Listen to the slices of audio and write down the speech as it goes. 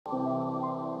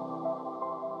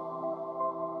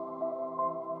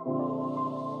All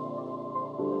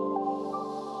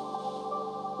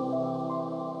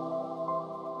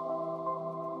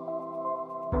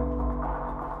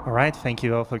right, thank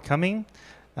you all for coming.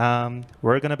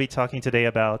 We're going to be talking today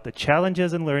about the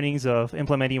challenges and learnings of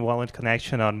implementing wallet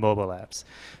connection on mobile apps.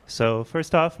 So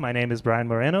first off, my name is Bryan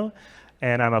Moreno,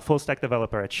 and I'm a full-stack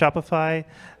developer at Shopify.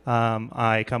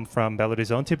 I come from Belo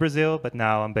Horizonte, Brazil, but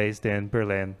now I'm based in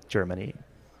Berlin, Germany.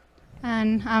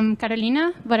 And I'm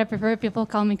Carolina, but I prefer people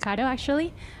call me Caro,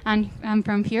 actually. And I'm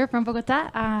from here, from Bogotá.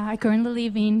 I currently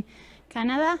live in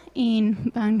Canada,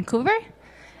 in Vancouver.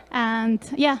 And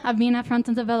yeah, I've been a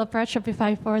front-end developer at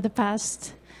Shopify for the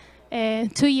past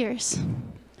 2 years.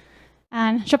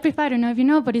 And Shopify, I don't know if you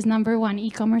know, but it's #1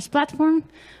 e-commerce platform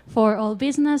for all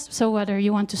business. So whether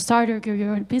you want to start or grow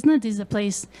your own business, this is a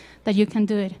place that you can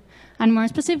do it. And more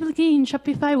specifically, in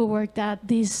Shopify, we worked at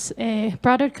this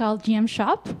product called GM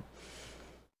Shop.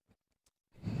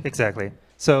 Exactly.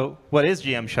 So what is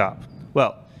GM Shop?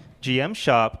 Well, GM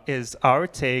Shop is our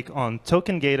take on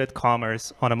token-gated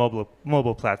commerce on a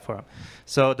mobile platform.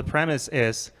 So the premise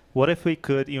is, what if we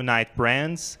could unite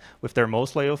brands with their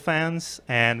most loyal fans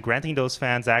and granting those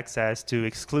fans access to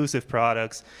exclusive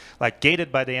products like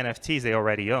gated by the NFTs they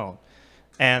already own?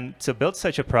 And to build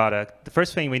such a product, the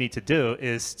first thing we need to do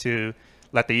is to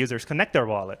let the users connect their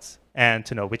wallets and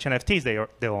to know which NFTs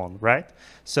they own, right?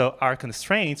 So our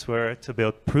constraints were to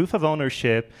build proof of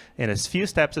ownership in as few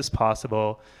steps as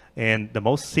possible in the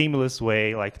most seamless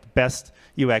way, like the best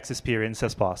UX experience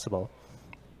as possible.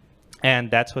 And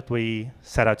that's what we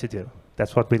set out to do.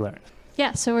 That's what we learned.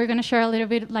 Yeah, so we're going to share a little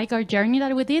bit like our journey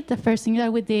that we did. The first thing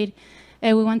that we did,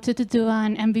 we wanted to do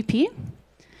an MVP,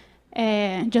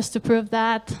 just to prove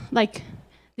that like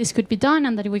this could be done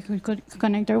and that we could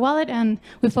connect our wallet. And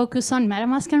we focused on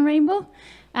MetaMask and Rainbow.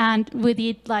 And we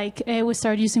did like, we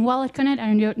started using Wallet Connect.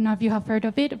 I don't know if you have heard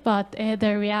of it, but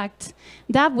the React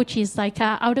Dapp, which is like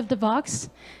a out-of-the-box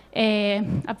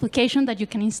application that you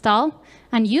can install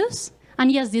and use.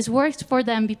 And yes, this works for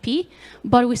the MVP,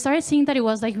 but we started seeing that it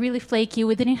was like really flaky.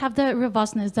 We didn't have the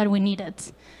robustness that we needed.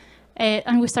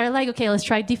 And we started like, okay, let's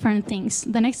try different things.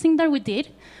 The next thing that we did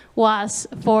was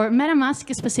for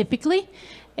MetaMask specifically,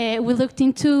 we looked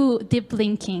into deep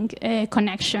linking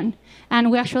connection. And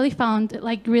we actually found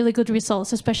like really good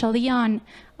results, especially on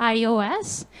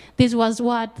iOS. This was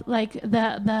what like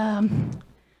the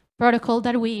protocol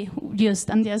that we used.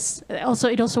 And yes, also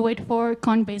it also worked for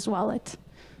Coinbase wallet.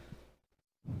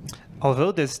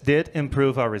 Although this did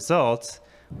improve our results,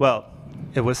 well,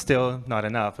 it was still not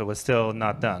enough. It was still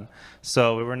not done.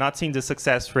 So we were not seeing the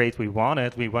success rate we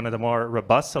wanted. We wanted a more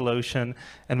robust solution,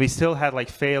 and we still had like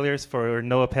failures for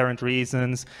no apparent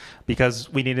reasons because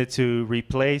we needed to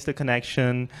replace the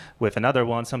connection with another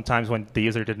one sometimes when the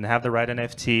user didn't have the right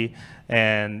NFT,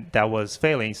 and that was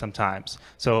failing sometimes.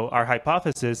 So our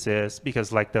hypothesis is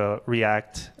because like the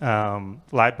React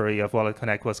library of Wallet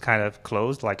Connect was kind of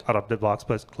closed, like out of the box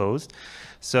was closed.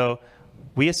 So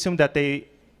we assumed that they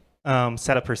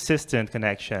set a persistent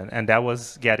connection, and that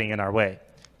was getting in our way.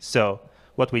 So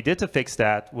what we did to fix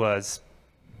that was,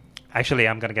 actually,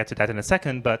 I'm going to get to that in a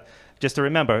second, but just to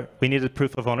remember, we needed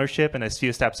proof of ownership in as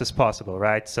few steps as possible,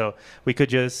 right? So we could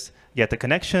just get the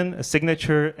connection, a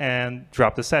signature, and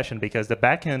drop the session, because the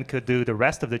backend could do the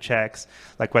rest of the checks,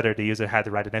 like whether the user had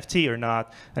the right NFT or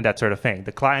not, and that sort of thing.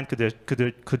 The client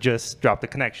could just drop the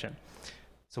connection.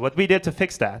 So what we did to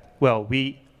fix that? Well,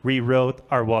 we rewrote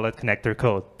our wallet connector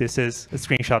code. This is a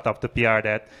screenshot of the PR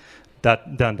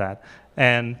that done that.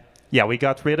 And yeah, we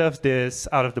got rid of this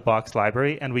out-of-the-box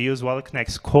library, and we used Wallet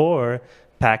Connect's core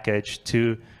package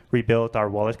to rebuild our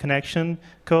wallet connection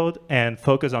code and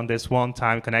focus on this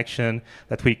one-time connection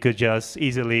that we could just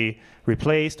easily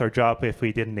replace or drop if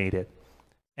we didn't need it.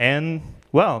 And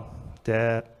well,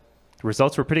 the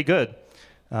results were pretty good.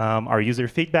 Our user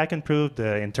feedback improved,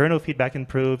 the internal feedback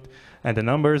improved, and the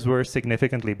numbers were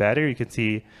significantly better. You can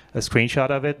see a screenshot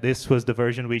of it. This was the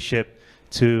version we shipped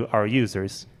to our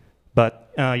users.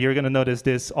 But you're going to notice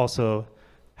this also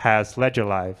has Ledger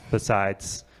Live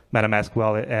besides MetaMask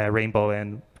Wallet, Rainbow,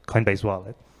 and Coinbase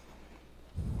Wallet.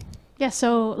 Yeah,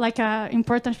 so like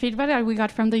important feedback that we got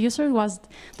from the users was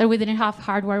that we didn't have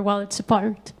hardware wallet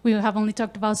support. We have only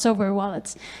talked about software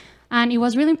wallets. And it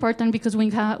was really important because we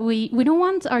don't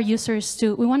want our users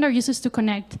to, we want our users to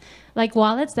connect like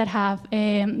wallets that have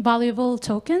valuable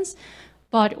tokens,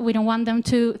 but we don't want them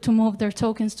to move their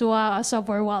tokens to a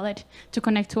software wallet to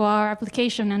connect to our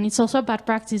application. And it's also a bad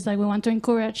practice that we want to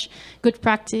encourage good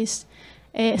practice.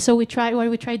 So what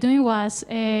we tried doing was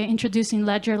introducing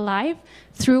Ledger Live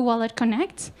through Wallet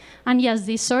Connect. And yes,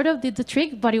 this sort of did the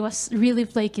trick, but it was really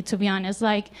flaky, to be honest.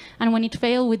 And when it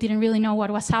failed, we didn't really know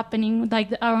what was happening.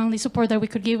 Our only support that we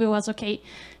could give it was, okay,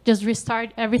 just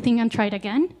restart everything and try it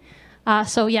again.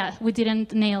 So yeah, we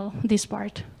didn't nail this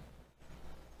part.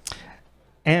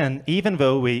 And even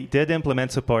though we did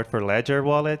implement support for Ledger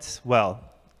wallets, well,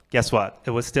 guess what? It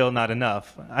was still not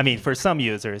enough. I mean, for some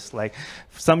users,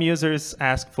 some users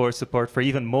asked for support for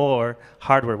even more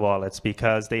hardware wallets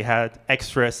because they had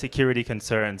extra security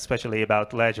concerns, especially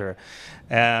about Ledger.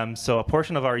 So a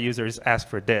portion of our users asked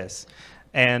for this.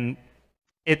 And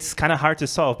it's kind of hard to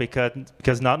solve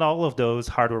because not all of those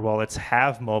hardware wallets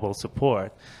have mobile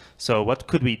support. So what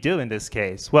could we do in this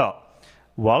case? Well,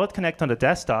 Wallet Connect on the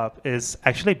desktop is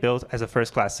actually built as a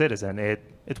first-class citizen.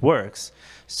 It works.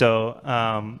 So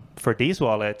for these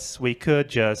wallets, we could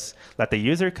just let the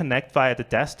user connect via the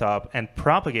desktop and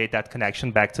propagate that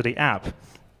connection back to the app.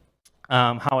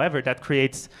 However, that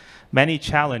creates many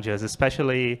challenges,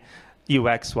 especially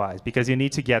UX-wise, because you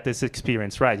need to get this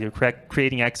experience right. You're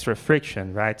creating extra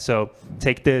friction, right? So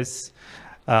take this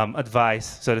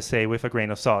advice, so to say, with a grain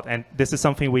of salt. And this is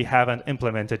something we haven't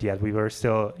implemented yet. We were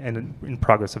still in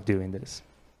progress of doing this.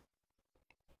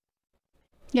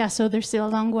 Yeah, so there's still a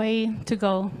long way to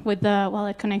go with the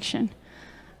wallet connection.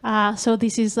 So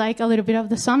this is a little bit of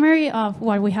the summary of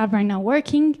what we have right now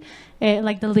working,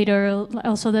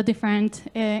 also the different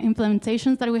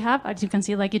implementations that we have. As you can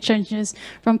see, it changes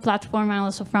from platform and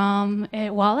also from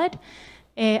wallet.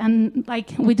 And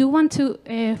we do want to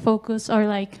focus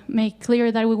or make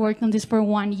clear that we worked on this for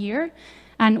 1 year,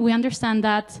 and we understand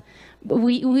that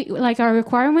we our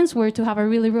requirements were to have a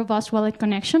really robust wallet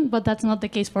connection, but that's not the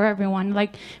case for everyone.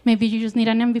 Maybe you just need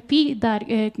an MVP that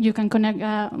you can connect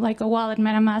a wallet,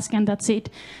 MetaMask, and that's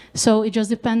it. So it just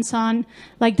depends on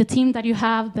the team that you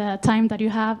have, the time that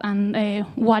you have, and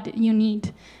what you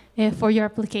need for your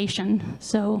application.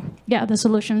 So yeah, the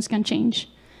solutions can change.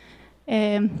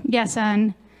 Yes,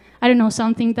 and I don't know,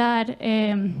 something that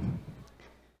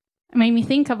made me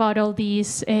think about all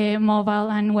these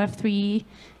mobile and Web3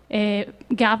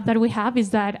 gap that we have is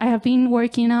that I have been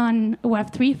working on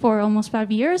Web3 for almost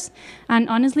 5 years, and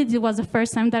honestly, it was the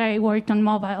first time that I worked on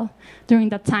mobile during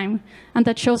that time, and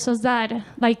that shows us that,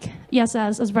 yes,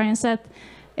 as Bryan said,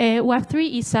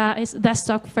 Web3 is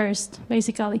desktop first,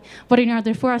 basically, but in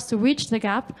order for us to reach the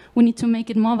gap, we need to make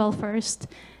it mobile first.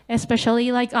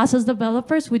 Especially us as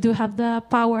developers, we do have the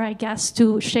power, I guess,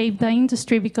 to shape the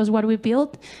industry because what we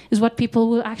build is what people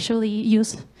will actually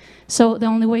use. So the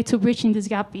only way to bridging this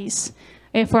gap is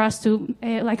for us to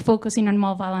focusing on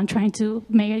mobile and trying to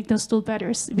make those tools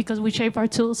better because we shape our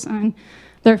tools and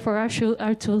therefore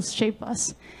our tools shape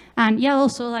us. And yeah,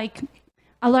 also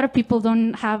a lot of people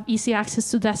don't have easy access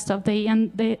to desktop. The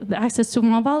access to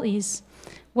mobile is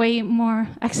way more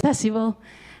accessible.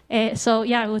 So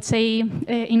yeah, I would say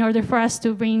in order for us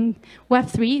to bring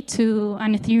Web3 to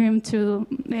and Ethereum to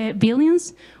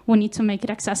billions, we need to make it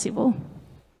accessible.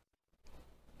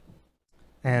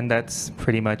 And that's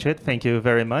pretty much it. Thank you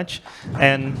very much.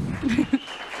 And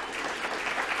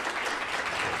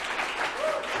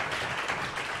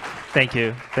thank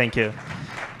you.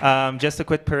 Just a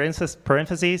quick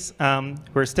parentheses.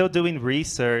 We're still doing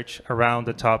research around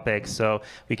the topic. So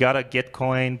we got a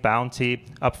Gitcoin bounty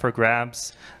up for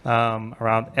grabs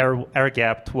around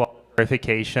air-gapped wallet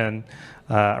verification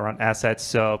around assets.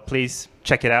 So please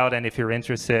check it out. And if you're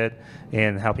interested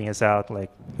in helping us out, it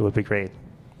would be great.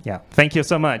 Yeah. Thank you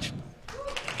so much.